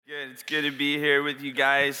It's good to be here with you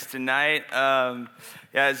guys tonight.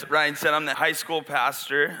 As Ryan said, I'm the high school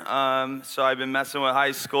pastor. So I've been messing with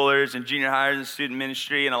high schoolers and junior hires and student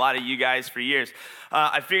ministry and a lot of you guys for years.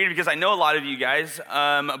 I figured because I know a lot of you guys,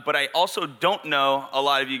 but I also don't know a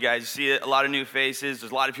lot of you guys. You see a lot of new faces.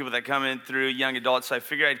 There's a lot of people that come in through young adults. So I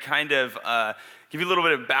figured I'd kind of give you a little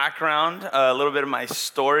bit of background, a little bit of my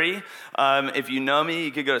story. If you know me,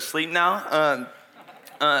 you could go to sleep now.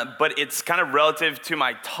 But it's kind of relative to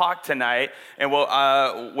my talk tonight and where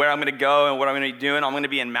I'm going to go and what I'm going to be doing. I'm going to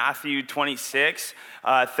be in Matthew 26,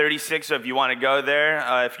 36, so if you want to go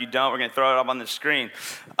there. If you don't, we're going to throw it up on the screen.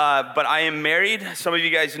 But I am married. Some of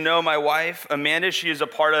you guys know my wife, Amanda. She is a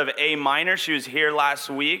part of A minor. She was here last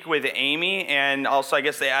week with Amy, and also I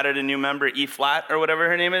guess they added a new member, E flat or whatever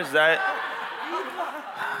her name is.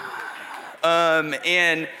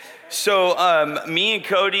 So me and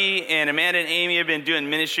Cody and Amanda and Amy have been doing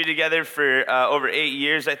ministry together for over 8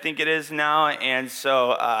 years, I think it is now. And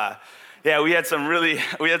so, we had some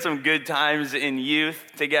good times in youth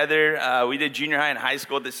together. We did junior high and high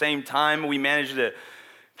school at the same time. We managed to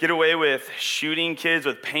get away with shooting kids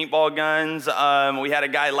with paintball guns. We had a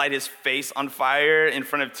guy light his face on fire in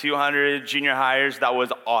front of 200 junior hires. That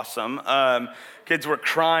was awesome. Kids were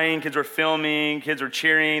crying, kids were filming, kids were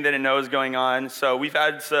cheering. They didn't know what was going on. So we've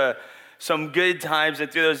had some good times.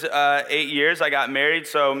 And through those 8 years, I got married.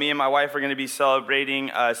 So me and my wife are going to be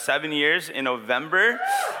celebrating 7 years in November.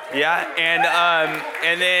 Yeah,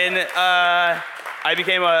 and then I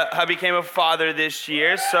became a father this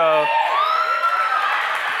year. So,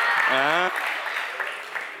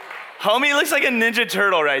 homie looks like a Ninja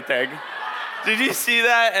Turtle right there. Did you see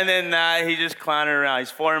that? And then he just clowning around.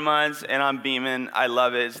 He's 4 months, and I'm beaming. I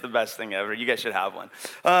love it. It's the best thing ever. You guys should have one.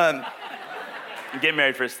 Get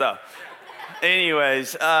married first, though.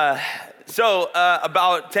 Anyways, about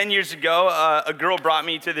 10 years ago, a girl brought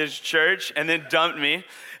me to this church and then dumped me.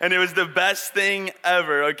 And it was the best thing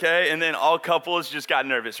ever, okay? And then all couples just got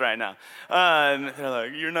nervous right now. They're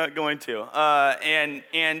like, you're not going to.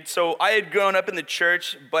 And so I had grown up in the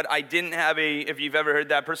church, but I didn't have if you've ever heard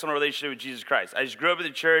that, personal relationship with Jesus Christ. I just grew up in the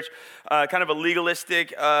church, kind of a legalistic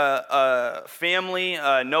family,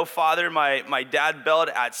 no father. My dad bailed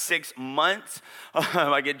at 6 months.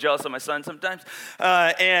 I get jealous of my son sometimes.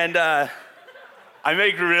 I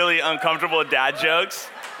make really uncomfortable dad jokes.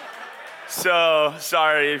 So,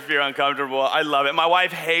 sorry if you're uncomfortable. I love it. My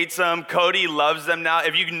wife hates them. Cody loves them now.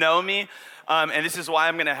 If you know me, and this is why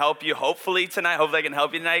I'm going to help you hopefully tonight. Hopefully I can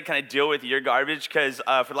help you tonight, kind of deal with your garbage, because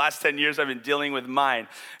for the last 10 years I've been dealing with mine.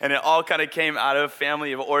 And it all kind of came out of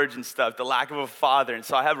family of origin stuff, the lack of a father. And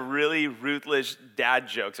so I have really ruthless dad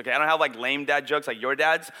jokes, okay? I don't have like lame dad jokes like your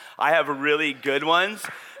dads. I have really good ones.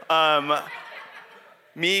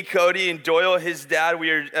 Me, Cody, and Doyle, his dad,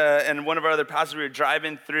 and one of our other pastors, we were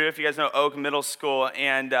driving through, if you guys know Oak Middle School,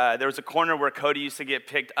 and there was a corner where Cody used to get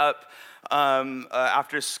picked up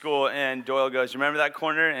after school, and Doyle goes, you remember that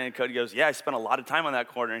corner? And Cody goes, yeah, I spent a lot of time on that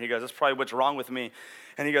corner. And he goes, that's probably what's wrong with me.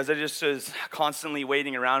 And he goes, I just was constantly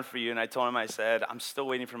waiting around for you. And I told him, I said, I'm still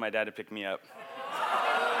waiting for my dad to pick me up.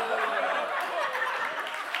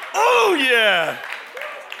 Oh, yeah.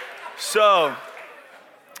 So,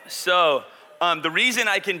 the reason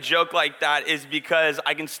I can joke like that is because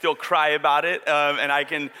I can still cry about it, and I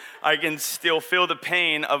can still feel the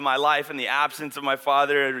pain of my life and the absence of my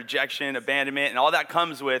father, rejection, abandonment, and all that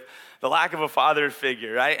comes with the lack of a father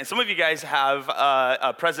figure, right? And some of you guys have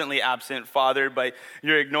a presently absent father, but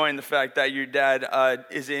you're ignoring the fact that your dad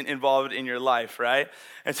isn't involved in your life, right?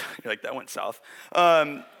 And so you're like, that went south.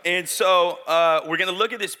 And so we're going to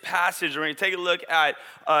look at this passage. We're going to take a look at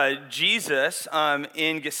Jesus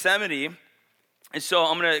in Gethsemane. And so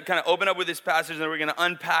I'm going to kind of open up with this passage, and then we're going to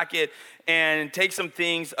unpack it and take some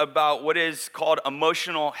things about what is called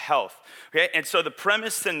emotional health. Okay, and so the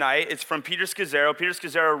premise tonight is from Peter Scazzero. Peter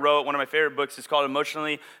Scazzero wrote one of my favorite books. It's called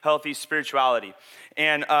Emotionally Healthy Spirituality.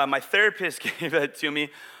 And my therapist gave that to me.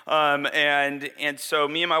 And so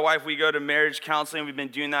me and my wife, we go to marriage counseling. We've been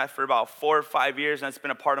doing that for about 4 or 5 years, and that's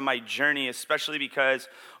been a part of my journey, especially because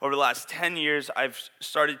over the last 10 years, I've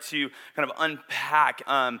started to kind of unpack.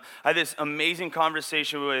 I had this amazing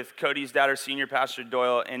conversation with Cody's dad, our senior pastor,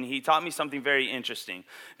 Doyle, and he taught me something very interesting.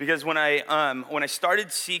 Because when I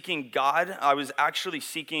started seeking God, I was actually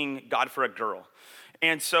seeking God for a girl.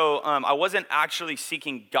 And so I wasn't actually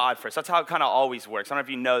seeking God first. That's how it kind of always works. I don't know if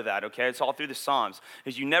you know that, okay? It's all through the Psalms.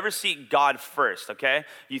 Is you never seek God first, okay?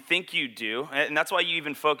 You think you do, and that's why you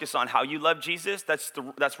even focus on how you love Jesus.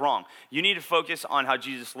 That's wrong. You need to focus on how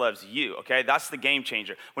Jesus loves you, okay? That's the game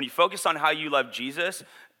changer. When you focus on how you love Jesus,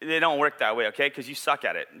 they don't work that way, okay? Because you suck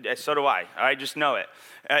at it. So do I. All right, just know it.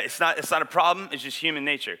 It's not a problem. It's just human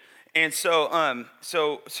nature. And so I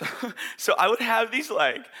would have these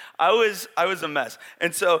I was a mess.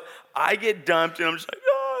 And so I get dumped, and I'm just like,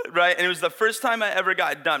 oh, right? And it was the first time I ever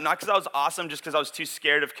got dumped, not because I was awesome, just because I was too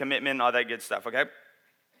scared of commitment and all that good stuff, okay?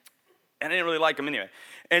 And I didn't really like them anyway.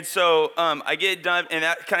 And so I get dumped, and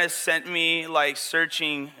that kind of sent me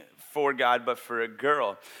searching for God, but for a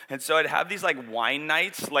girl. And so I'd have these wine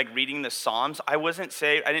nights, reading the Psalms. I wasn't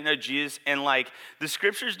saved. I didn't know Jesus. And the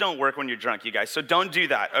scriptures don't work when you're drunk, you guys. So don't do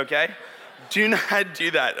that, okay? Do not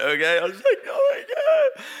do that, okay? I was like, oh my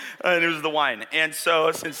God. And it was the wine. And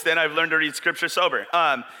so since then, I've learned to read scripture sober.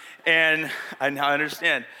 And I now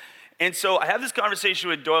understand. And so I have this conversation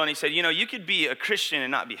with Doyle, and he said, you could be a Christian and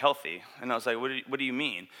not be healthy. And I was like, what do you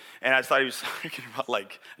mean? And I thought he was talking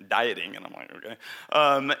about dieting, and I'm like,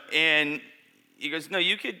 okay. And he goes, no,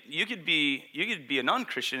 you could be a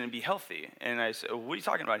non-Christian and be healthy. And I said, what are you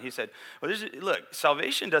talking about? He said, well, look,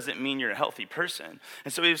 salvation doesn't mean you're a healthy person.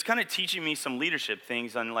 And so he was kind of teaching me some leadership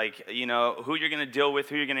things on who you're going to deal with,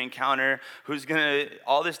 who you're going to encounter,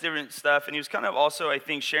 all this different stuff. And he was kind of also, I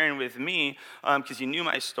think, sharing with me, because he knew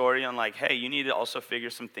my story on hey, you need to also figure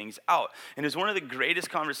some things out. And it was one of the greatest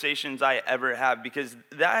conversations I ever had, because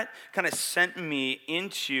that kind of sent me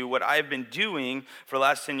into what I've been doing for the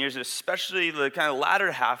last 10 years, especially the kind of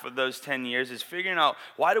latter half of those 10 years, is figuring out,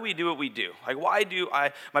 why do we do what we do?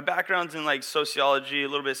 My background's in sociology, a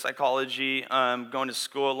little bit of psychology, going to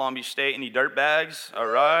school at Long Beach State. Any dirt bags? All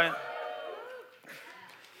right.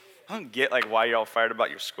 I don't get why you're all fired about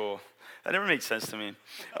your school. That never makes sense to me.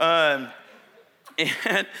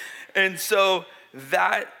 And so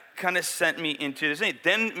that kind of sent me into this thing.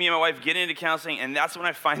 Then me and my wife get into counseling, and that's when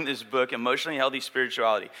I find this book, Emotionally Healthy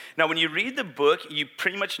Spirituality. Now, when you read the book, you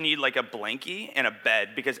pretty much need a blankie and a bed,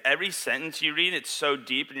 because every sentence you read, it's so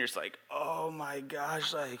deep, and you're just like, oh my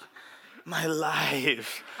gosh, my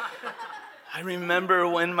life. I remember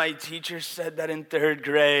when my teacher said that in 3rd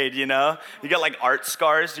grade, You got art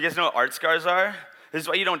scars. Do you guys know what art scars are? This is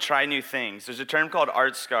why you don't try new things. There's a term called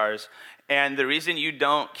art scars. And the reason you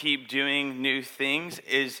don't keep doing new things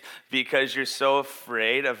is because you're so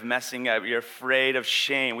afraid of messing up. You're afraid of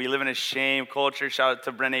shame. We live in a shame culture. Shout out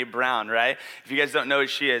to Brené Brown, right? If you guys don't know who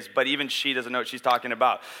she is, but even she doesn't know what she's talking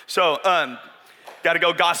about. So, got to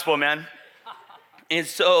go gospel, man. And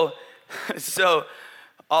so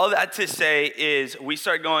all that to say is we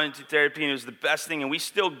start going to therapy, and it was the best thing, and we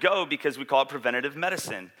still go because we call it preventative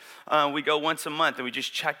medicine. We go once a month, and we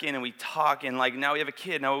just check in, and we talk, and now we have a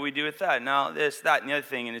kid, now what do we do with that? Now this, that, and the other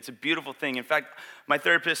thing, and it's a beautiful thing. In fact, my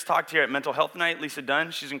therapist talked here at Mental Health Night, Lisa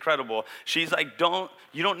Dunn. She's incredible. She's like,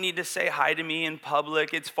 you don't need to say hi to me in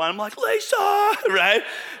public. It's fun. I'm like, Lisa, right?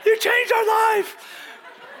 You changed our life.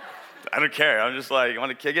 I don't care. I'm just like, you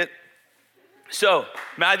want to kick it? So,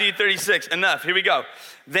 Matthew 36, enough, here we go.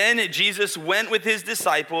 Then Jesus went with his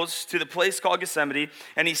disciples to the place called Gethsemane,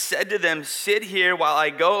 and he said to them, sit here while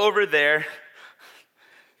I go over there.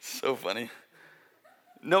 So funny.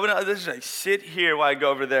 No, this is sit here while I go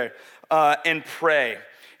over there and pray.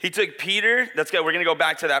 He took Peter, that's good, we're gonna go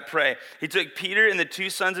back to that pray. He took Peter and the 2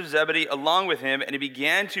 sons of Zebedee along with him, and he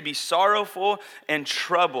began to be sorrowful and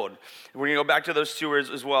troubled. We're gonna go back to those 2 words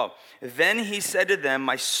as well. Then he said to them,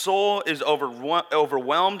 my soul is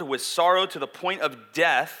overwhelmed with sorrow to the point of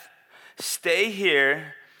death. Stay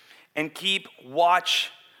here and keep watch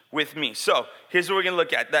with me. So here's what we're gonna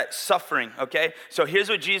look at, that suffering, okay? So here's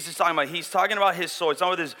what Jesus is talking about. He's talking about his soul. He's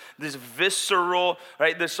talking about this visceral,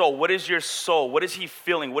 right? The soul. What is your soul? What is he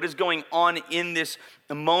feeling? What is going on in this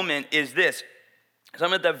moment is this. So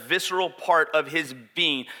I'm at the visceral part of his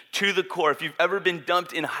being to the core. If you've ever been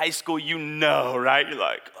dumped in high school, you know, right? You're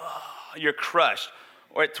like, oh, you're crushed.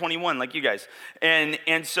 Or at 21, like you guys. And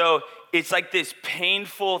so it's this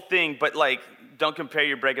painful thing, but don't compare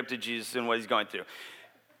your breakup to Jesus and what he's going through.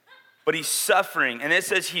 But he's suffering, and it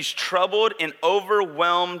says he's troubled and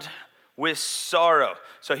overwhelmed with sorrow.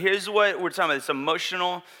 So here's what we're talking about, this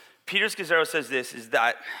emotional. Peter Scazzaro says this, is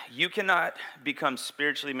that you cannot become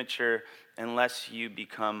spiritually mature unless you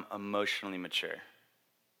become emotionally mature.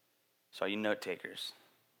 So you note takers.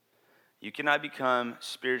 You cannot become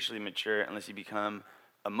spiritually mature unless you become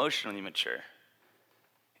emotionally mature.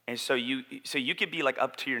 And so you could be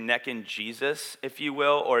up to your neck in Jesus, if you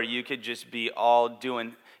will, or you could just be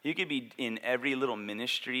you could be in every little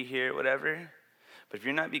ministry here, whatever. But if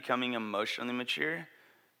you're not becoming emotionally mature,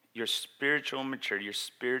 your spiritual maturity, your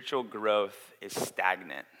spiritual growth is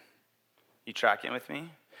stagnant. You tracking with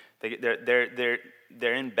me?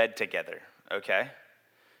 They're in bed together, okay?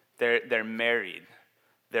 They're married.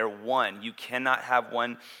 They're one. You cannot have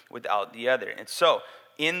one without the other. And so,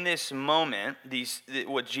 in this moment,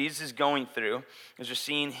 what Jesus is going through is we're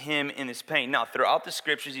seeing him in this pain. Now, throughout the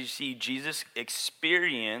scriptures, you see Jesus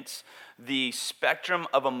experience the spectrum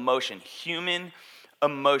of emotion, human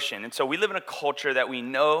emotion. And so we live in a culture that we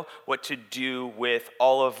know what to do with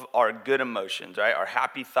all of our good emotions, right? Our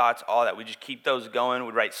happy thoughts, all that. We just keep those going.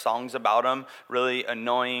 We write songs about them, really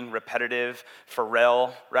annoying, repetitive.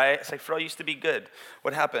 Pharrell, right? It's like, Pharrell used to be good.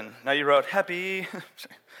 What happened? Now you wrote happy.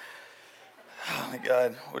 Oh my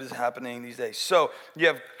God, what is happening these days? So you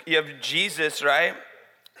have Jesus, right?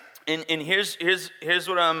 And here's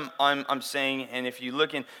what I'm saying. And if you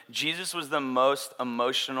look in, Jesus was the most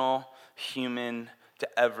emotional human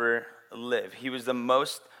to ever live. He was the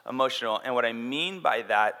most emotional. And what I mean by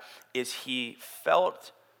that is he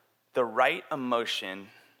felt the right emotion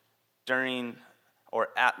during or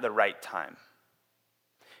at the right time.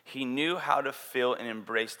 He knew how to feel and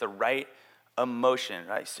embrace the right emotion,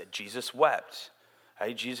 right? He said Jesus wept,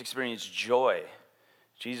 right? Jesus experienced joy.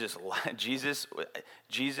 Jesus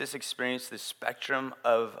experienced the spectrum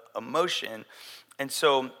of emotion. And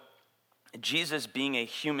so Jesus, being a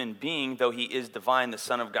human being, though he is divine, the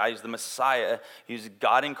Son of God, he's the Messiah, he's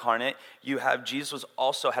God incarnate, Jesus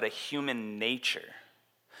also had a human nature.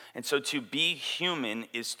 And so to be human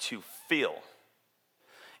is to feel.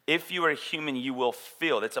 If you are human, you will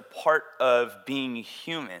feel. That's a part of being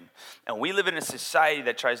human. And we live in a society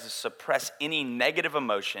that tries to suppress any negative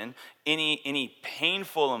emotion, any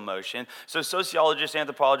painful emotion. So sociologists,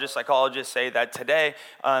 anthropologists, psychologists say that today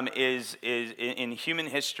is in human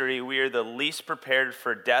history, we are the least prepared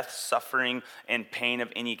for death, suffering, and pain of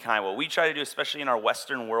any kind. What we try to do, especially in our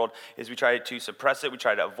Western world, is we try to suppress it, we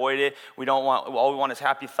try to avoid it. All we want is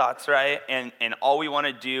happy thoughts, right? And all we want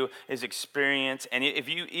to do is experience. And if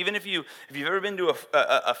you've ever been to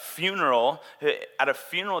a funeral, at a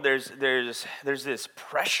funeral there's this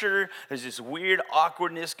pressure, there's this weird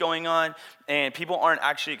awkwardness going on, and people aren't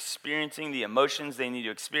actually experiencing the emotions they need to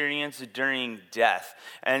experience during death.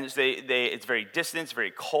 And it's very distant, it's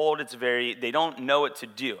very cold, they don't know what to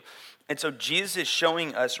do. And so Jesus is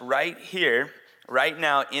showing us right here, right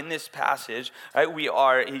now in this passage, right,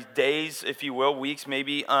 he's days, if you will, weeks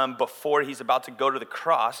maybe before he's about to go to the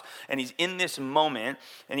cross, and he's in this moment,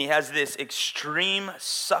 and he has this extreme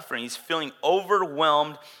suffering. He's feeling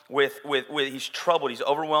overwhelmed with he's troubled, he's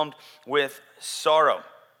overwhelmed with sorrow.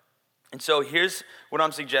 And so here's what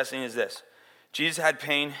I'm suggesting is this. Jesus had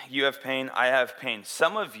pain, you have pain, I have pain.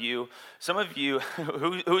 Some of you,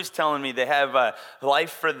 who's telling me they have life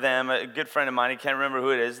for them, a good friend of mine, I can't remember who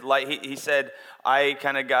it is, he said, I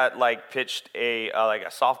kind of got pitched a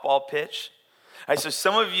softball pitch. Right, so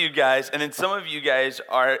some of you guys, and then some of you guys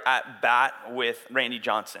are at bat with Randy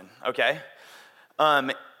Johnson, okay?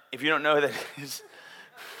 If you don't know who that is,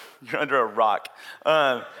 you're under a rock.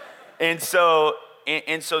 And so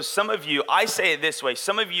some of you, I say it this way,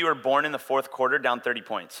 some of you are born in the fourth quarter down 30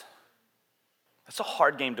 points. That's a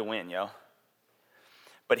hard game to win, yo.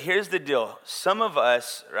 But here's the deal. Some of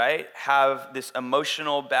us, right, have this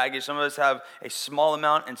emotional baggage. Some of us have a small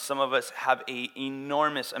amount, and some of us have an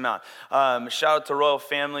enormous amount. Shout out to Royal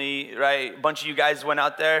Family, right? A bunch of you guys went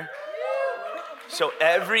out there. So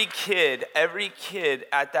every kid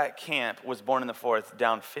at that camp was born in the fourth,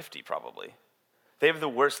 down 50 probably. They have the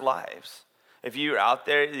worst lives. If you're out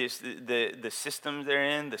there, the systems they're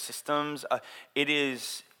in, it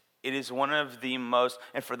is one of the most,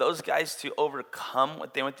 and for those guys to overcome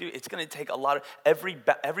what they went through, it's going to take a lot of,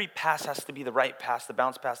 every pass has to be the right pass, the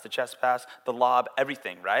bounce pass, the chest pass, the lob,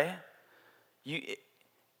 everything, right?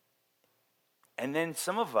 And then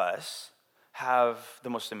some of us have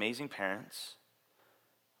the most amazing parents.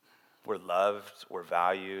 We're loved, we're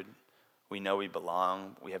valued, we know we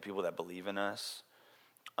belong, we have people that believe in us.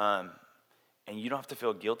 And you don't have to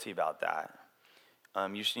feel guilty about that.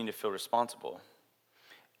 You just need to feel responsible.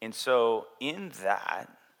 And so in that,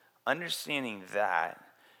 understanding that,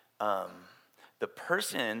 the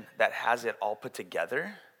person that has it all put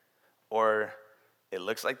together, or it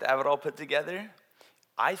looks like they have it all put together,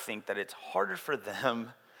 I think that it's harder for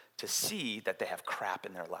them to see that they have crap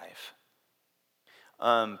in their life.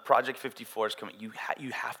 Project 54 is coming. You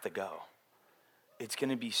have to go. It's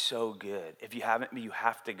going to be so good. If you haven't, you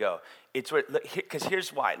have to go. Because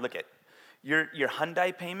here's why. Look at your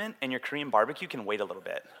Hyundai payment and your Korean barbecue can wait a little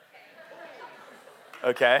bit.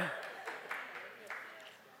 Okay?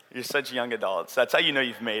 You're such young adults. That's how you know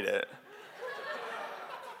you've made it.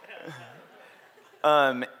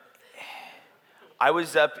 I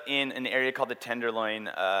was up in an area called the Tenderloin,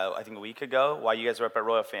 I think a week ago, while you guys were up at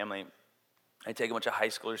Royal Family. I take a bunch of high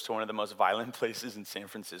schoolers to one of the most violent places in San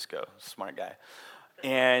Francisco. Smart guy.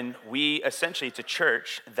 And it's a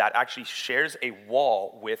church that actually shares a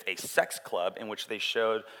wall with a sex club in which they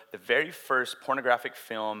showed the very first pornographic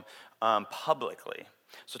film publicly.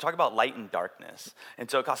 So talk about light and darkness.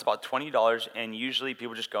 And so it costs about $20, and usually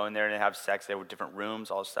people just go in there and they have sex. They have different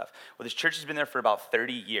rooms, all this stuff. Well, this church has been there for about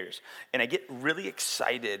 30 years. And I get really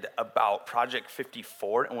excited about Project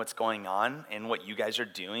 54 and what's going on and what you guys are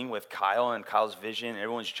doing with Kyle and Kyle's vision. And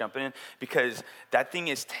everyone's jumping in because that thing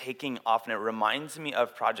is taking off. And it reminds me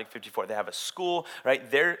of Project 54. They have a school, right?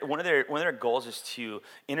 One of their goals is to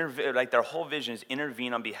intervene, like their whole vision is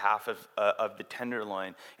intervene on behalf of the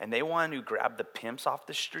tenderloin. And they want to grab the pimps off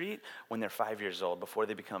the street when they're 5 years old before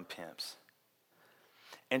they become pimps.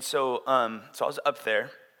 And so I was up there,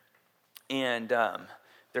 and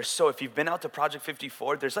if you've been out to Project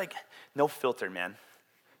 54, there's like no filter, man.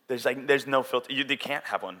 There's no filter. They can't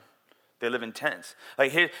have one. They live in tents.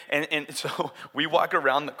 Like here, and so we walk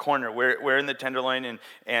around the corner. We're in the Tenderloin,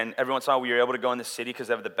 and every once in a while we were able to go in the city because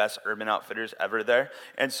they have the best Urban Outfitters ever there.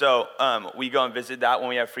 And so we go and visit that when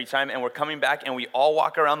we have free time, and we're coming back, and we all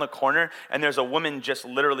walk around the corner, and there's a woman just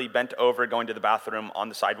literally bent over going to the bathroom on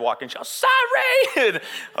the sidewalk, and she goes, "Sorry!" And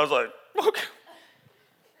I was like, "Okay."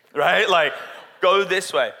 Right? Like, go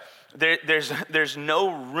this way. There's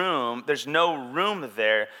no room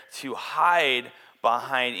there to hide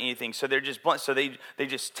behind anything. So they're just blunt. So they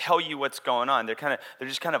just tell you what's going on. They're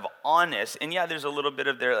just kind of honest. And yeah, there's a little bit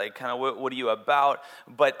of their like kind of what are you about?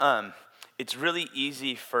 But it's really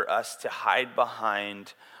easy for us to hide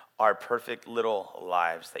behind our perfect little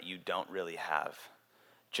lives that you don't really have.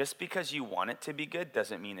 Just because you want it to be good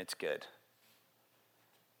doesn't mean it's good.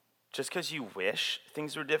 Just because you wish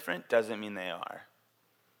things were different doesn't mean they are.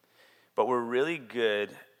 But we're really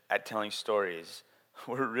good at telling stories.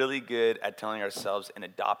 We're really good at telling ourselves and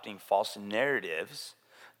adopting false narratives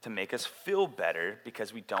to make us feel better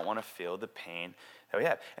because we don't want to feel the pain that we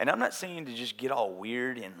have. And I'm not saying to just get all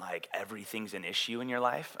weird and like everything's an issue in your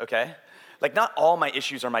life, okay? Like not all my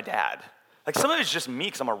issues are my dad. Like some of it's just me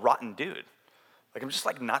because I'm a rotten dude. Like I'm just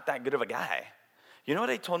like not that good of a guy. You know what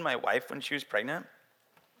I told my wife when she was pregnant?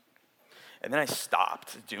 And then I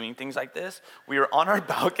stopped doing things like this. We were on our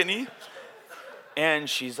balcony. And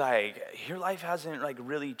she's like, your life hasn't like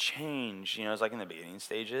really changed, you know, it's like in the beginning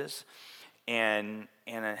stages. And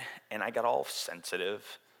I got all sensitive.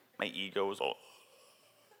 My ego was all.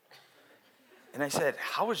 And I said,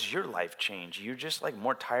 how has your life changed? You're just like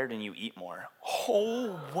more tired and you eat more.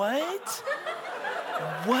 Oh, what?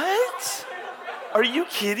 What? Are you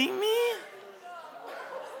kidding me?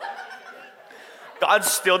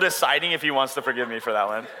 God's still deciding if he wants to forgive me for that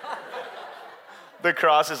one. The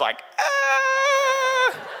cross is like,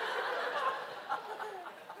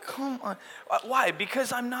 come on. Why?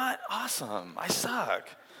 Because I'm not awesome. I suck.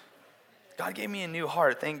 God gave me a new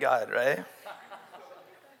heart. Thank God, right?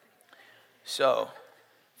 So,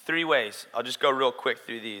 3 ways. I'll just go real quick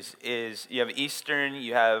through these. Is you have Eastern,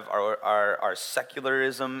 you have our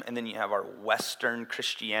secularism, and then you have our Western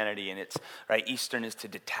Christianity. And it's right. Eastern is to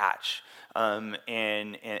detach, and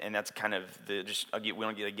that's kind of we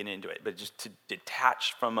don't get into it, but just to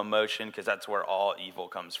detach from emotion because that's where all evil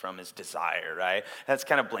comes from is desire, right? That's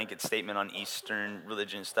kind of blanket statement on Eastern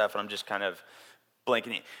religion stuff, and I'm just kind of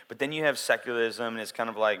blanketing. But then you have secularism, and it's kind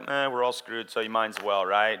of like, we're all screwed, so you might as well,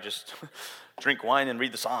 right? Just drink wine and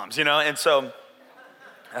read the Psalms, you know? And so,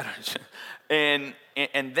 and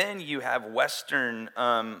then you have Western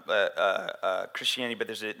Christianity, but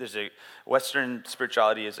there's a Western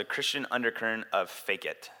spirituality is a Christian undercurrent of fake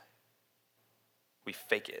it. We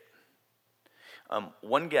fake it.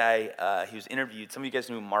 One guy, he was interviewed. Some of you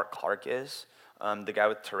guys know who Mark Clark is. The guy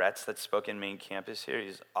with Tourette's that spoke in main campus here.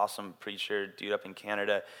 He's an awesome preacher, dude up in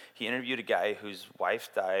Canada. He interviewed a guy whose wife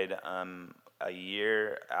died a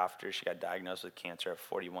year after she got diagnosed with cancer at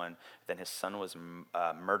 41. Then his son was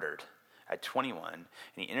murdered at 21. And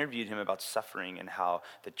he interviewed him about suffering and how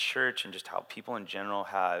the church and just how people in general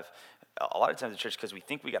have, a lot of times the church, because we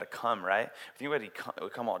think we got to come, right? We think we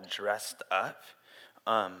come all dressed up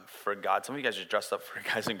for God. Some of you guys are dressed up for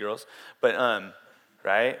guys and girls. But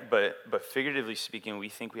right? But figuratively speaking, we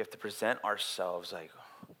think we have to present ourselves like,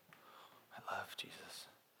 oh, I love Jesus.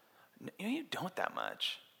 You know, you don't that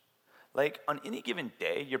much. Like, on any given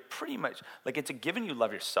day, you're pretty much, like, it's a given you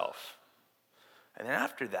love yourself. And then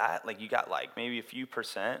after that, like, you got, like, maybe a few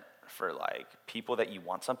percent for, like, people that you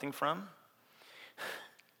want something from.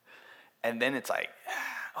 And then it's like,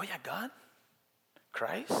 oh, yeah, God,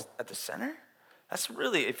 Christ at the center? That's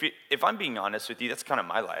really, if I'm being honest with you, that's kind of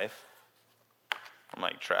my life. I'm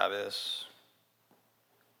like, Travis,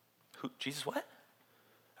 Jesus what?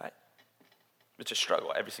 Right? It's a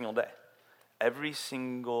struggle every single day. Every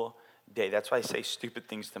single day. That's why I say stupid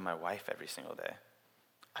things to my wife every single day.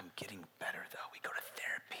 I'm getting better though. We go to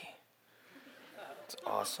therapy. It's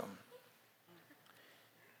awesome.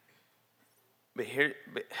 But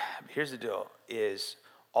here's the deal, is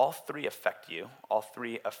all three affect you. All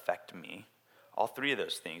three affect me. All three of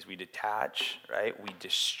those things. We detach, right? We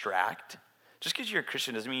distract. Just because you're a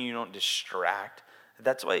Christian doesn't mean you don't distract.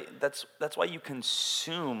 That's why you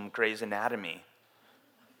consume Grey's Anatomy.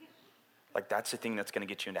 Like, that's the thing that's going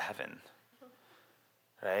to get you into heaven,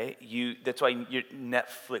 right? That's why your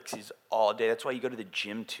Netflix is all day. That's why you go to the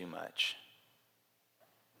gym too much.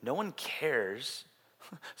 No one cares.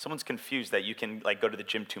 Someone's confused that you can like go to the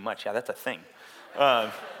gym too much. Yeah, that's a thing.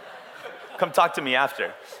 Come talk to me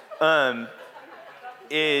after.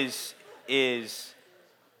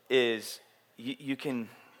 You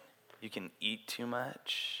can eat too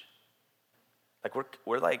much. Like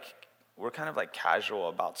we're kind of like casual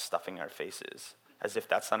about stuffing our faces, as if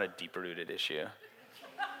that's not a deeper rooted issue.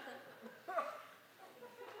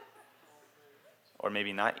 Or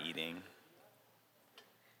maybe not eating.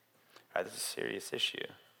 Right, this is a serious issue.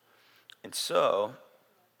 And so,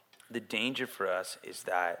 the danger for us is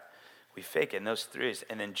that we fake it in those three,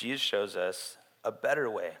 and then Jesus shows us a better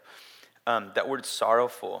way. That word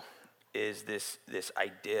sorrowful is this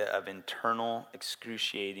idea of internal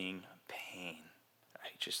excruciating pain.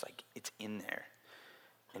 Right? Just like it's in there.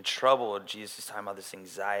 In trouble, Jesus is talking about this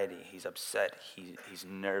anxiety. He's upset. He's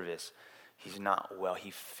nervous. He's not well.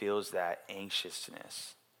 He feels that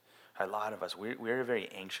anxiousness. A lot of us, we're a very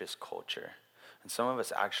anxious culture. And some of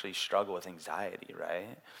us actually struggle with anxiety,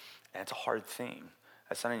 right? And it's a hard thing.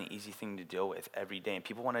 That's not an easy thing to deal with every day. And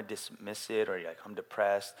people want to dismiss it, or you're like, I'm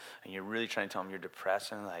depressed. And you're really trying to tell them you're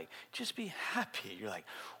depressed. And like, just be happy. You're like,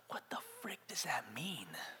 what the frick does that mean?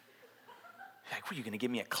 You're like, what, are you going to give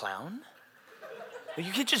me a clown?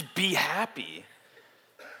 You can't just be happy.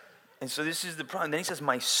 And so this is the problem. Then he says,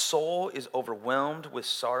 my soul is overwhelmed with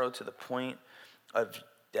sorrow to the point of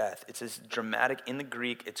death. It's this dramatic, in the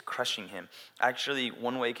Greek, it's crushing him. Actually,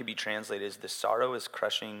 one way it could be translated is the sorrow is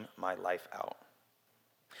crushing my life out.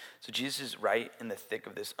 So Jesus is right in the thick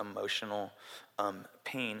of this emotional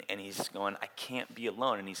pain, and he's going, I can't be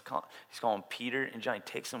alone. And he's calling Peter and John. He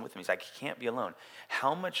takes them with him. He's like, I can't be alone.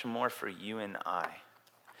 How much more for you and I?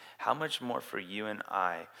 How much more for you and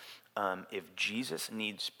I if Jesus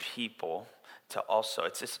needs people to also,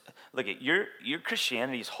 it's this, look at your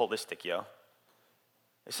Christianity is holistic, yo.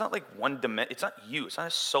 It's not like one dimension. It's not you. It's not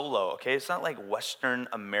a solo, okay? It's not like Western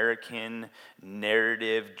American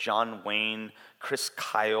narrative, John Wayne, Chris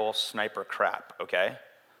Kyle sniper crap, okay?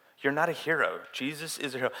 You're not a hero. Jesus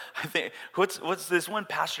is a hero. I think, what's this one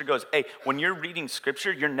pastor goes, hey, when you're reading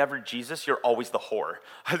scripture, you're never Jesus, you're always the whore.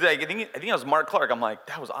 I think it was Mark Clark. I'm like,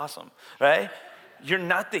 that was awesome, right? You're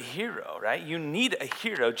not the hero, right? You need a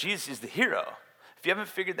hero. Jesus is the hero. If you haven't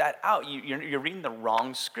figured that out, you're reading the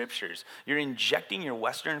wrong scriptures. You're injecting your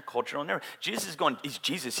Western cultural narrative. Jesus is going, he's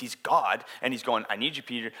Jesus, he's God, and he's going, I need you,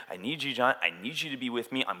 Peter, I need you, John, I need you to be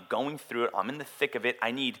with me. I'm going through it. I'm in the thick of it.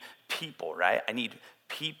 I need people, right? I need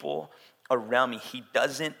people around me. He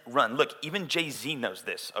doesn't run. Look, even Jay-Z knows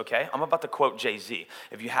this, okay? I'm about to quote Jay-Z.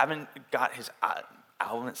 If you haven't got his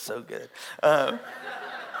album, it's so good.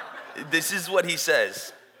 This is what he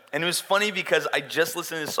says. And it was funny because I just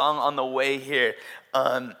listened to the song on the way here.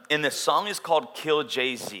 And the song is called Kill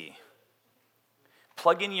Jay-Z.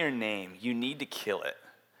 Plug in your name. You need to kill it.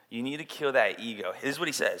 You need to kill that ego. This is what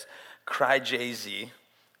he says. Cry Jay-Z.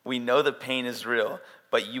 We know the pain is real,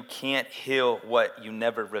 but you can't heal what you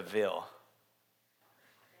never reveal.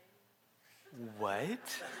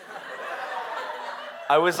 What?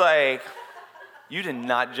 I was like, you did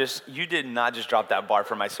not just drop that bar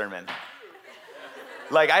for my sermon.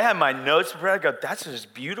 Like, I had my notes prepared. I go, that's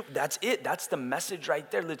just beautiful. That's it. That's the message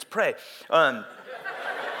right there. Let's pray. Sorry,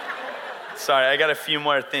 I got a few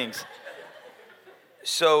more things.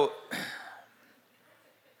 So,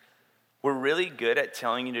 we're really good at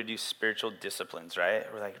telling you to do spiritual disciplines, right?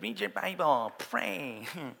 We're like, read your Bible, pray,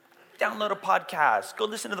 download a podcast, go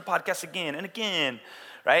listen to the podcast again and again,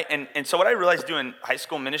 right? And so what I realized doing high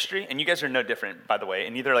school ministry, and you guys are no different, by the way,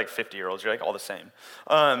 and neither are like 50-year-olds, you're like all the same.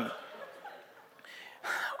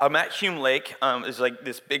 I'm at Hume Lake. It's like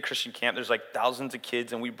this big Christian camp. There's like thousands of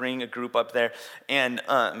kids, and we bring a group up there, and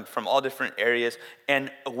from all different areas.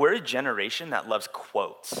 And we're a generation that loves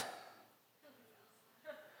quotes.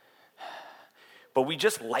 But we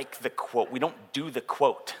just like the quote. We don't do the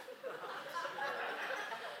quote.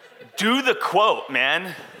 Do the quote,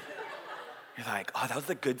 man. You're like, oh, that was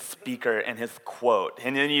a good speaker and his quote.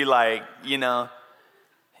 And then you like,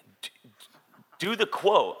 do the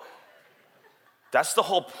quote. That's the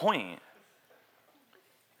whole point.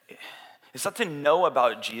 It's not to know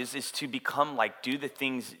about Jesus, it's to become like, do the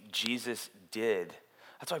things Jesus did.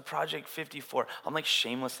 That's why Project 54, I'm like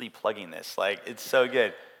shamelessly plugging this. Like, it's so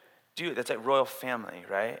good. Dude, that's like Royal Family,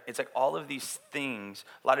 right? It's like all of these things.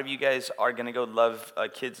 A lot of you guys are gonna go love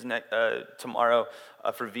kids tomorrow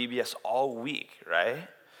for VBS all week, right?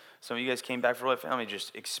 Some of you guys came back for Royal Family,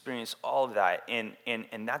 just experienced all of that. And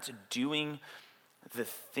that's doing the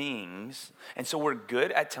things. And so we're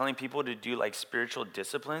good at telling people to do like spiritual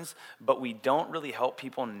disciplines, but we don't really help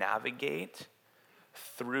people navigate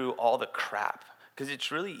through all the crap. Because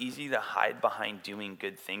it's really easy to hide behind doing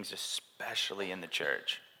good things, especially in the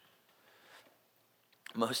church.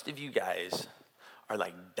 Most of you guys are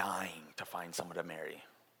like dying to find someone to marry.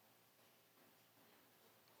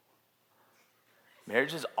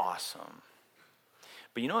 Marriage is awesome.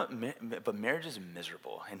 But you know what? But marriage is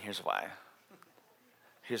miserable, and here's why.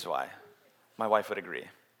 Here's why. My wife would agree.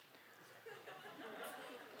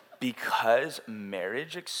 Because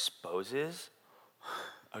marriage exposes,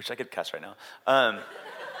 I wish I could cuss right now.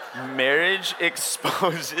 Marriage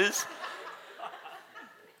exposes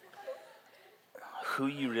who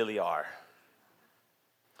you really are.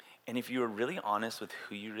 And if you were really honest with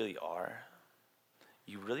who you really are,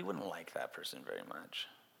 you really wouldn't like that person very much.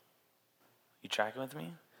 You tracking with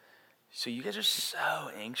me? So you guys are so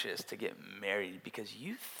anxious to get married because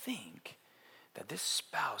you think that this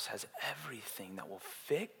spouse has everything that will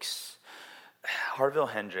fix. Harville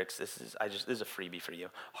Hendricks, this is a freebie for you.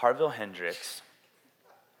 Harville Hendricks,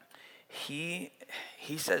 he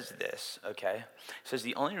says this, okay? He says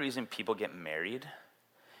the only reason people get married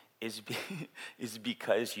is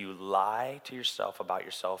because you lie to yourself about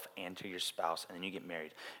yourself and to your spouse, and then you get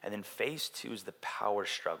married. And then phase 2 is the power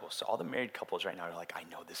struggle. So all the married couples right now are like, I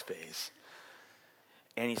know this phase.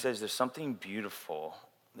 And he says there's something beautiful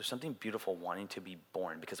wanting to be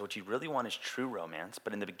born, because what you really want is true romance,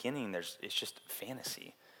 but in the beginning it's just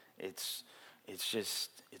fantasy. It's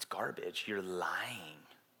garbage. You're lying.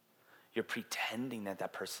 You're pretending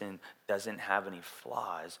that person doesn't have any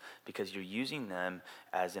flaws because you're using them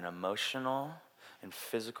as an emotional and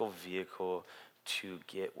physical vehicle to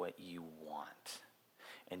get what you want.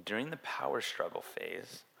 And during the power struggle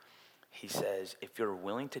phase, he says, if you're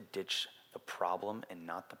willing to ditch the problem and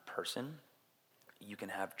not the person, you can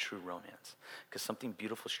have true romance because something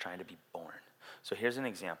beautiful is trying to be born. So here's an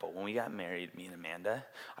example. When we got married, me and Amanda,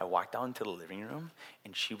 I walked out into the living room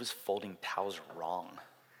and she was folding towels wrong.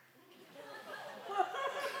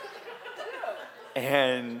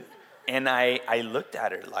 And I looked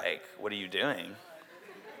at her like, what are you doing?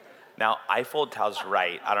 Now, I fold towels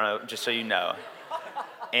right. I don't know, just so you know.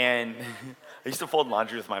 And I used to fold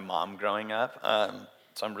laundry with my mom growing up,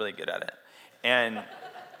 so I'm really good at it.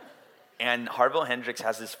 And Harville Hendricks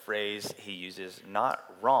has this phrase he uses, not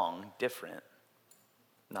wrong, different.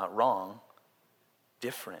 Not wrong,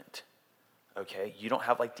 different. Okay? You don't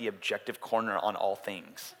have like the objective corner on all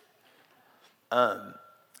things.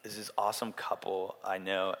 There's this awesome couple I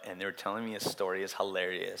know, and they were telling me a story. It's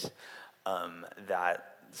hilarious.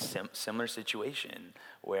 That similar situation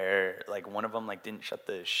where like one of them like didn't shut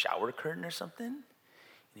the shower curtain or something, and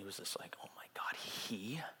he was just like, "Oh my God,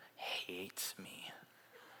 he hates me."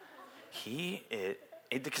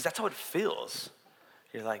 Because that's how it feels.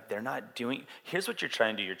 You're like, they're not doing. Here's what you're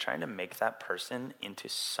trying to do. You're trying to make that person into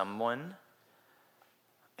someone,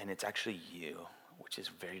 and it's actually you, which is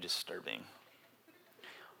very disturbing.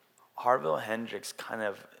 Harville Hendricks kind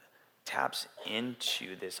of taps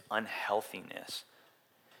into this unhealthiness.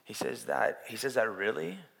 He says that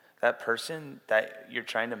really, that person that you're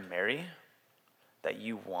trying to marry, that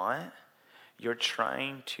you want, you're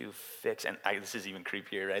trying to fix, and this is even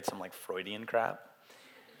creepier, right? Some like Freudian crap.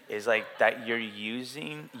 Is like that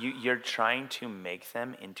you're trying to make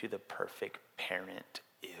them into the perfect parent.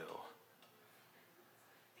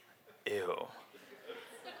 Ew.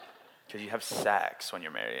 Because you have sex when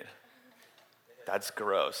you're married. That's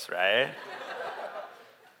gross, right?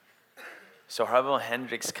 So Harville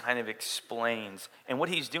Hendricks kind of explains, and what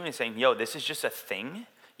he's doing is saying, yo, this is just a thing.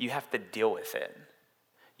 You have to deal with it.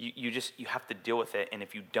 You have to deal with it, and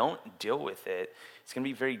if you don't deal with it, it's going to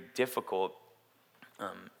be very difficult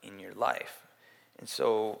in your life. And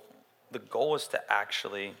so the goal is to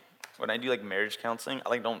actually, when I do like marriage counseling,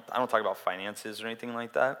 I don't talk about finances or anything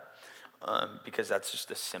like that, because that's just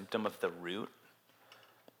a symptom of the root.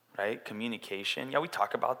 Right? Communication. Yeah, we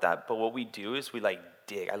talk about that, but what we do is we like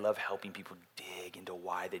dig. I love helping people dig into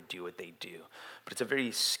why they do what they do. But it's a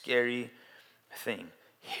very scary thing.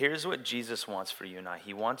 Here's what Jesus wants for you and I.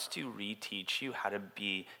 He wants to reteach you how to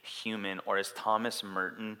be human, or as Thomas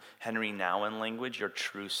Merton, Henry Nouwen language, your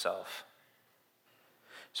true self.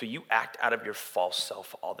 So you act out of your false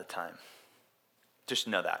self all the time. Just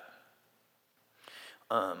know that.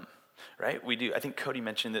 Right? We do. I think Cody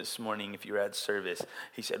mentioned this morning, if you were at service,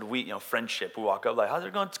 he said, friendship, we walk up like, how's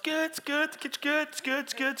it going? It's good, it's good, it's good, it's good,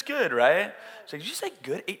 it's good, it's good, right? It's like, did you say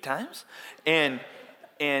good 8 times? And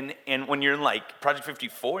when you're in like Project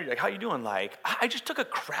 54, you're like, how you doing? Like, I just took a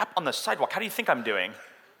crap on the sidewalk. How do you think I'm doing?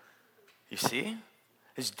 You see?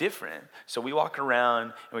 It's different. So we walk around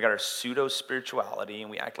and we got our pseudo-spirituality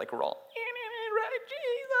and we act like we're all, right,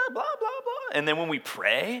 Jesus, blah, blah, blah. And then when we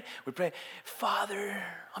pray, Father,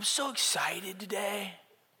 I'm so excited today.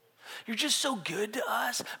 You're just so good to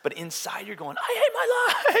us. But inside you're going, I hate my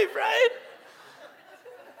life, right?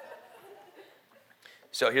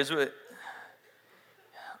 So here's what,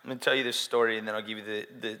 I'm going to tell you this story and then I'll give you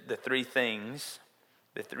the 3 things,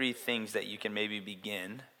 that you can maybe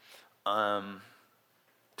begin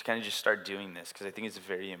to kind of just start doing this, because I think it's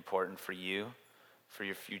very important for you, for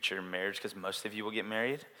your future marriage, because most of you will get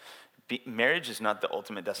married. Marriage is not the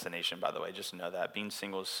ultimate destination, by the way. Just know that. Being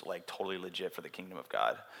single is like totally legit for the kingdom of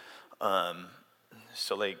God.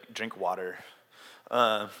 So like drink water.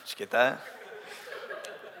 Just get that?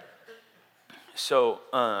 So,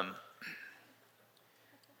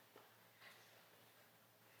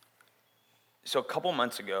 So a couple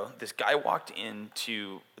months ago, this guy walked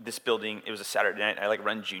into this building. It was a Saturday night. I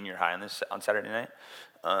run junior high on Saturday night.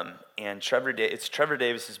 And it's Trevor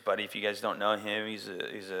Davis's buddy. If you guys don't know him, he's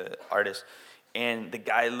a artist. And the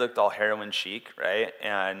guy looked all heroin chic, right?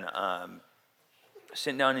 And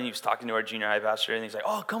sitting down and he was talking to our junior high pastor, and he's like,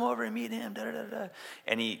 "Oh, come over and meet him." Da, da, da, da.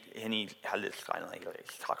 And he had this kind of like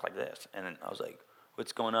talk like this, and then I was like,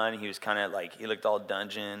 "What's going on?" And he was kind of like, he looked all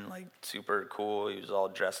dungeon, like super cool. He was all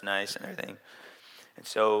dressed nice and everything. And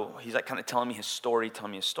so he's like kind of telling me his story.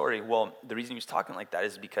 Well, the reason he was talking like that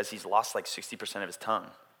is because he's lost like 60% of his tongue.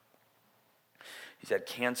 He's had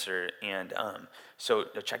cancer, and so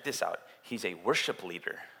check this out. He's a worship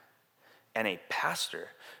leader and a pastor.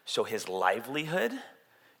 So his livelihood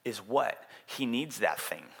is what? He needs that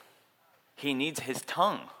thing. He needs his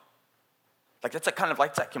tongue. Like that's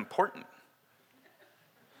like important.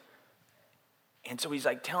 And so he's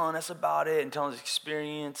like telling us about it and telling his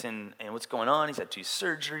experience and what's going on. He's had 2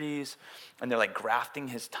 surgeries, and they're like grafting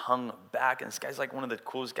his tongue back. And this guy's like one of the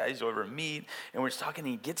coolest guys you'll ever meet. And we're just talking,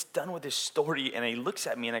 and he gets done with his story, and he looks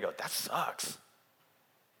at me, and I go, "That sucks."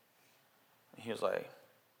 And he was like,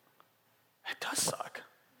 "It does suck."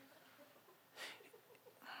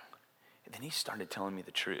 And then he started telling me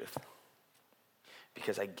the truth,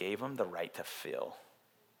 because I gave him the right to feel.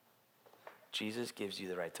 Jesus gives you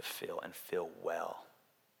the right to feel and feel well.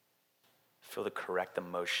 Feel the correct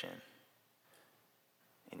emotion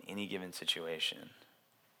in any given situation.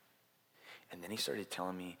 And then he started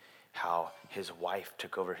telling me how his wife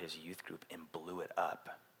took over his youth group and blew it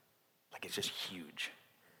up. Like it's just huge.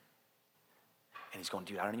 And he's going,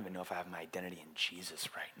 "Dude, I don't even know if I have my identity in Jesus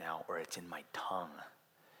right now or it's in my tongue."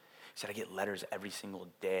 He said, "I get letters every single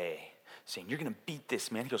day saying, 'You're going to beat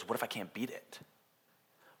this, man.'" He goes, "What if I can't beat it?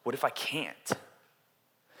 What if I can't?"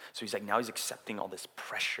 So he's like, now he's accepting all this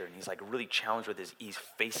pressure, and he's like really challenged with he's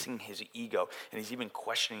facing his ego, and he's even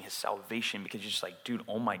questioning his salvation, because he's just like, "Dude,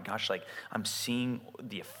 oh my gosh, like I'm seeing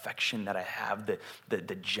the affection that I have,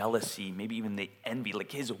 the jealousy, maybe even the envy."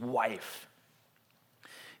 Like his wife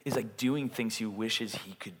is like doing things he wishes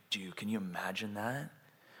he could do. Can you imagine that?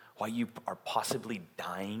 While you are possibly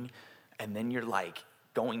dying, and then you're like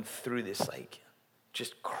going through this like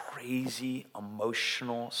just crazy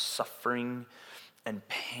emotional suffering and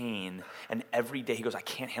pain. And every day he goes, "I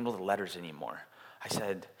can't handle the letters anymore." I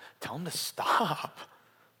said, "Tell him to stop.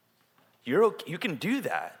 You're okay. You can do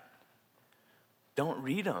that. Don't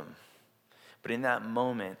read them." But in that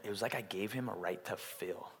moment, it was like I gave him a right to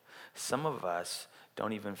feel. Some of us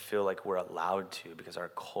don't even feel like we're allowed to, because our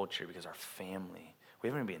culture, because our family. We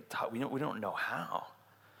haven't been taught. We don't know how.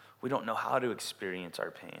 We don't know how to experience our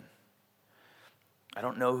pain. I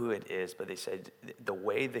don't know who it is, but they said the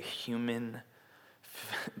way the human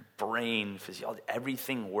brain, physiology,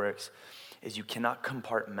 everything works is you cannot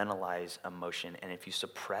compartmentalize emotion. And if you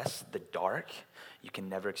suppress the dark, you can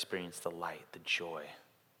never experience the light, the joy.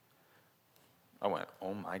 I went,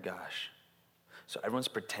 oh my gosh. So everyone's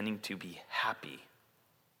pretending to be happy.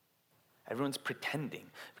 Everyone's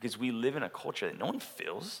pretending, because we live in a culture that no one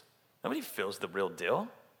feels. Nobody feels the real deal.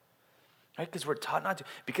 Right? Because we're taught not to.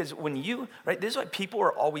 Because this is why people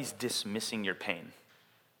are always dismissing your pain.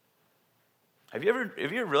 Have you ever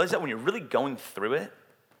realized that when you're really going through it,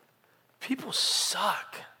 people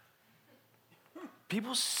suck.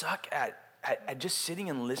 People suck at just sitting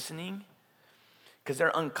and listening because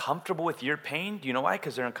they're uncomfortable with your pain. Do you know why?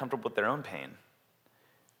 Because they're uncomfortable with their own pain.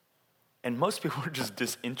 And most people are just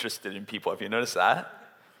disinterested in people. Have you noticed that?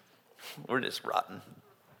 We're just rotten.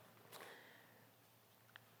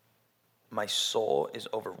 My soul is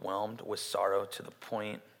overwhelmed with sorrow to the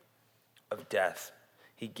point of death.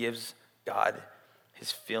 He gives God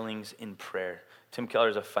his feelings in prayer. Tim Keller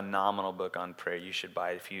is a phenomenal book on prayer. You should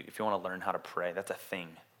buy it if you want to learn how to pray. That's a thing.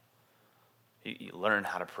 You learn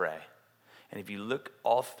how to pray. And if you look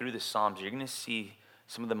all through the Psalms, you're going to see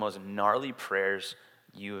some of the most gnarly prayers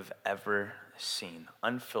you have ever seen.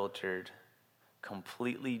 Unfiltered,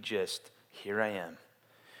 completely just, here I am.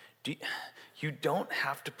 You don't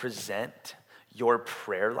have to present your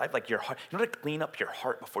prayer life, like your heart. You don't have to clean up your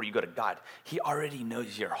heart before you go to God. He already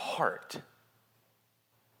knows your heart.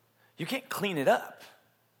 You can't clean it up.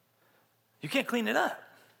 You can't clean it up.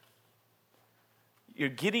 You're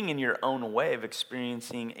getting in your own way of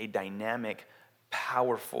experiencing a dynamic,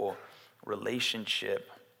 powerful relationship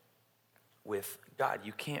with God.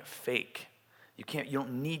 You can't fake. You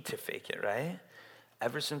don't need to fake it, right?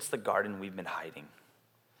 Ever since the garden, we've been hiding.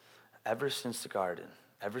 Ever since the garden,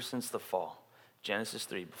 ever since the fall, Genesis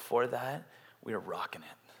 3, before that, we were rocking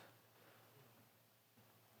it.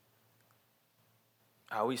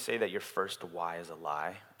 I always say that your first why is a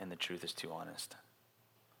lie and the truth is too honest.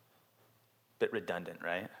 Bit redundant,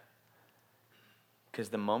 right? Because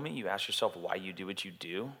the moment you ask yourself why you do what you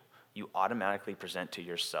do, you automatically present to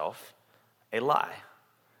yourself a lie,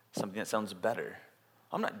 something that sounds better.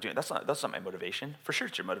 I'm not doing, that's not my motivation. For sure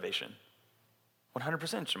it's your motivation.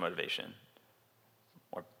 100% it's your motivation.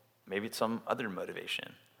 Or maybe it's some other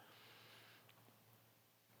motivation.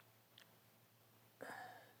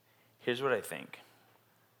 Here's what I think.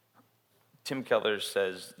 Tim Keller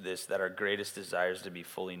says this, that our greatest desire is to be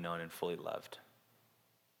fully known and fully loved.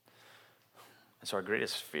 And so our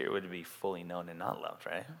greatest fear would be fully known and not loved,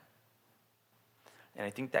 right? And I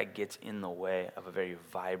think that gets in the way of a very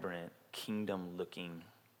vibrant, kingdom-looking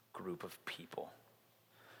group of people.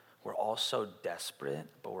 We're all so desperate,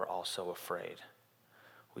 but we're also afraid.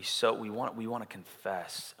 We want to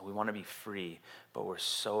confess, and we want to be free, but we're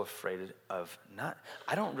so afraid of not.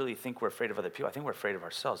 I don't really think we're afraid of other people. I think we're afraid of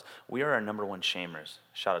ourselves. We are our number one shamers.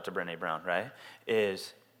 Shout out to Brené Brown, right?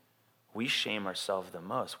 We shame ourselves the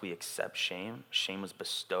most. We accept shame. Shame was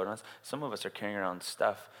bestowed on us. Some of us are carrying around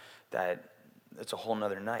stuff that's a whole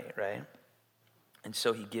nother night, right? And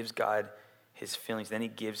so he gives God his feelings. Then he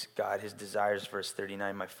gives God his desires. Verse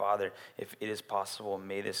 39, my Father, if it is possible,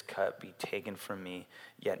 may this cup be taken from me,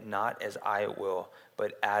 yet not as I will,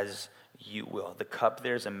 but as you will. The cup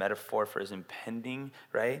there is a metaphor for his impending,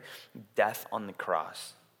 right, death on the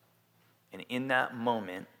cross. And in that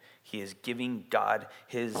moment, he is giving God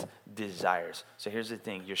his desires. So here's the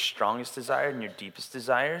thing. Your strongest desire and your deepest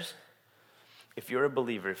desires, if you're a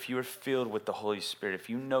believer, if you are filled with the Holy Spirit, if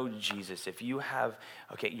you know Jesus, if you have,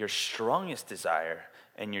 your strongest desire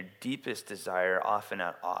and your deepest desire are often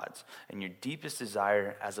at odds. And your deepest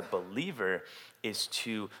desire as a believer is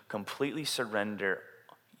to completely surrender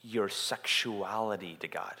your sexuality to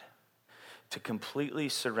God, to completely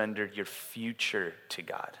surrender your future to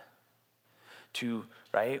God.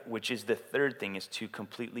 Which is the third thing, is to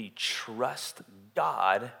completely trust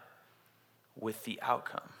God with the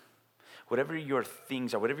outcome. Whatever your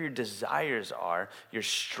things are, whatever your desires are, your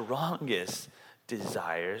strongest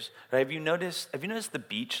desires, right? Have you noticed the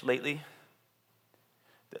beach lately?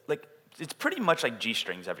 Like, it's pretty much like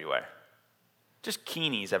G-strings everywhere. Just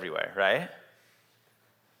keenies everywhere, right?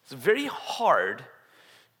 It's very hard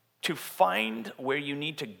to find where you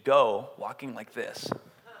need to go walking like this.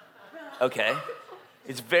 Okay?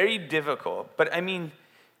 It's very difficult. But I mean,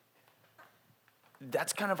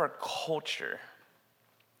 that's kind of our culture.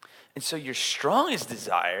 And so your strongest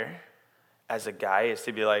desire as a guy is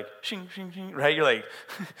to be like, shing, shing, shing, right? You're like,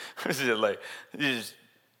 what is it like? You just,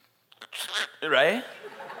 right?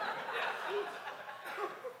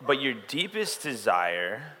 But your deepest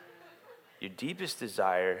desire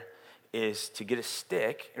is to get a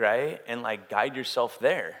stick, right? And like guide yourself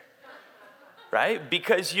there, right?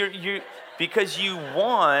 Because because you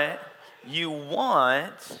want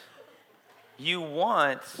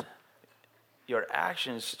your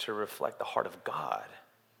actions to reflect the heart of God.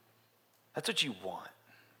 That's what you want,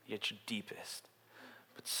 at your deepest.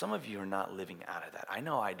 But some of you are not living out of that. I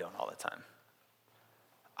know I don't all the time.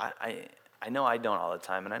 I know I don't all the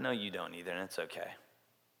time, and I know you don't either, and it's okay.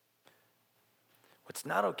 What's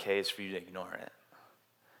not okay is for you to ignore it.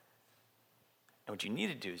 And what you need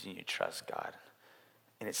to do is you need to trust God.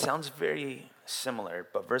 And it sounds very similar,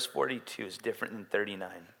 but verse 42 is different than 39.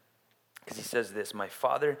 Because he says this, my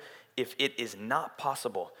Father, if it is not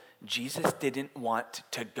possible, Jesus didn't want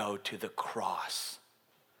to go to the cross.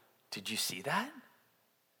 Did you see that?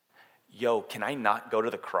 yo, can I not go to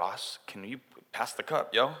the cross? Can you pass the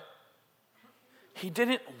cup, yo? He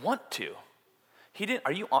didn't want to. He didn't,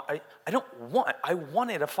 I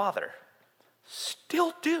wanted a father.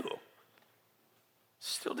 Still do.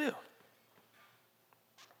 Still do.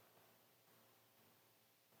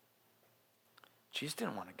 Jesus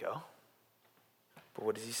didn't want to go. But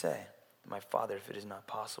what does he say? My Father, if it is not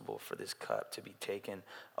possible for this cup to be taken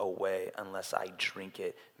away unless I drink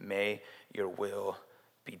it, may your will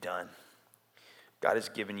be done. God has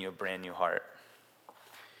given you a brand new heart.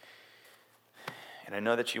 And I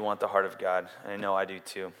know that you want the heart of God, and I know I do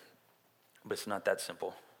too. But it's not that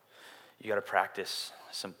simple. You got to practice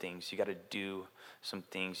some things. You got to do some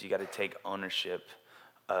things. You got to take ownership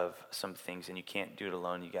of some things, and you can't do it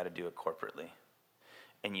alone. You got to do it corporately.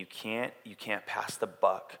 And you can't pass the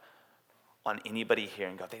buck on anybody here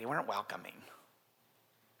and go, they weren't welcoming.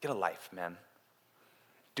 Get a life, man.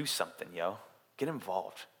 Do something, yo. Get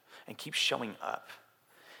involved and keep showing up.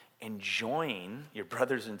 And join your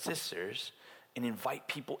brothers and sisters and invite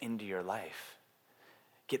people into your life.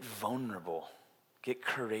 Get vulnerable. Get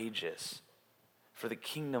courageous for the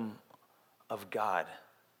kingdom of God.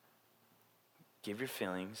 Give your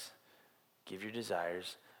feelings, give your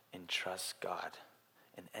desires, and trust God.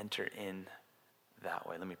 And enter in that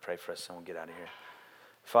way. Let me pray for us and we'll get out of here.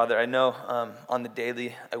 Father, I know on the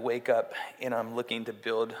daily I wake up and I'm looking to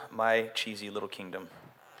build my cheesy little kingdom.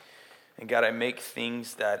 And God, I make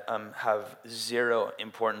things that have zero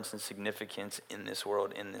importance and significance in this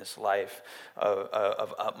world, in this life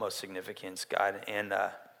of utmost significance, God. And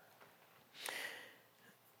I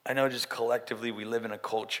know just collectively we live in a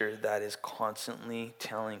culture that is constantly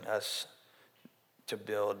telling us to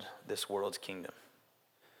build this world's kingdom.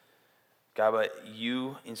 God, but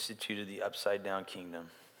you instituted the upside down kingdom.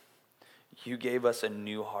 You gave us a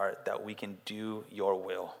new heart that we can do your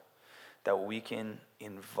will, that we can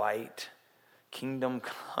invite kingdom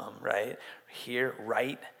come, right? Here,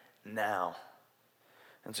 right now.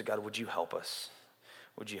 And so God, would you help us?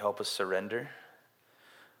 Would you help us surrender?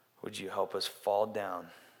 Would you help us fall down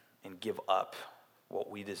and give up what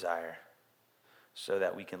we desire so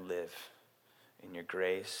that we can live in your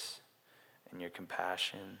grace and your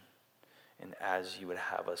compassion and as you would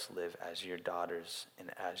have us live as your daughters and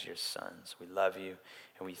as your sons. We love you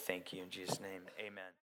and we thank you in Jesus' name. Amen.